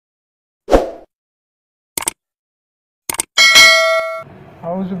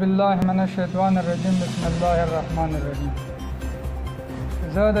اعوذ بالله من الشیطان الرجیم بسم الله الرحمن الرحیم.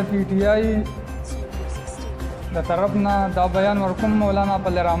 زه د پی ټی آی د طرف نه دا بیان ورکوم مولانا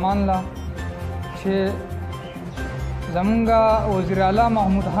الرحمان لا چې زمونږ وزیر اعلی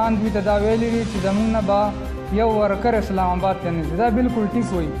محمود خان دوی ته دا ویلي دي چې زمونږ نه به یو ورکر اسلام آباد ته نه ځي. دا بالکل ټیک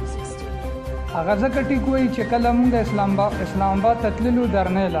وایي. هغه ځکه ټیک وایي چې کله مونږ اسلام آباد ته تللو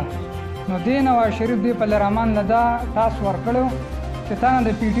درنۍ له نو دې نواز شریف دې الرحمان له دا ټاس ورکړو چې تا نه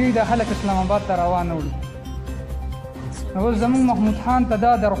د پی ټی آی د خلک اسلام آباد ته روان وړي. نو اوس زمونږ محمود خان ته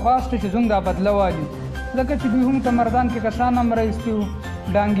دا درخواست چې زموږ دا بدله والي، ځکه چې دوی هم ته مردان کې کسان هم رایستي وو،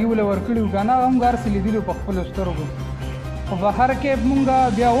 ډانګي وله ورکړي وو، که نه هغه هم هر څه لیدلي په خپلو سترګو. خو بهر کې مونږ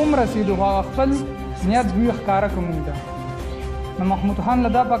بیا هم رسېدو، خو هغه خپل نیت دوی ښکاره کړه مونږ ته. نو محمود خان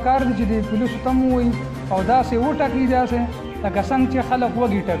له دا پکار دی چې د پولیسو ته هم ووایي او داسې وټاکي، داسې لکه څنګه چې خلک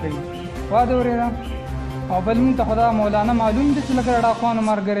وږي ټکوي. واده اورېده. او بل مونږ ته خو دا مولانا معلوم دی چې لکه د ډاکوانو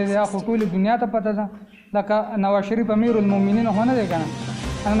ملګری دی، خو ټولې دنیا ته پته ده. لکه نواز شریف امیر المؤمنین خو نه دی که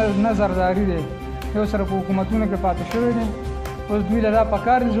نه، نه زرداري دی، یو سره په حکومتونو کې پاتې شوی دی. اوس دوی له دا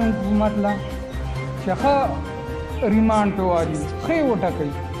پکار دی زموږ حکومت له چې ښه ریمانډ پې والي، ښه یې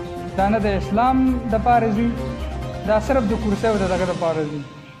وټاکوي. دا نه د اسلام دپاره ځي، دا صرف د کرسۍ او د دغه دپاره ځي.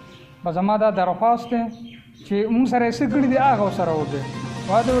 بس زما دا درخواست دی چې مونږ سره یې څه کړي دي هغه ورسره وکړئ.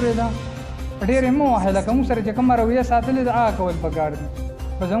 واده اورېده. ډېر یې مه وهئ، لکه مونږ سره چې کومه رویه ساتلې ده هغه کول پکار دي.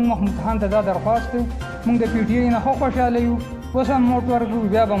 په زموږ محمود خان ته دا درخواست دی. مونږ د پی ټي آی نه ښه خوشحاله یو، اوس هم موټ ورکوو،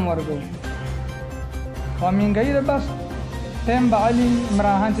 بیا به هم ورکوو. خو مینګایي ده، بس ټایم به علي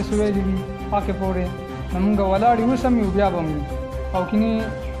عمران خان چې څه ویلي دي هغې پورې نو مونږ ولاړ یو، اوس هم یو، بیا به هم یو. او کني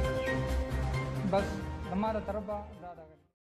بس زما له طرفه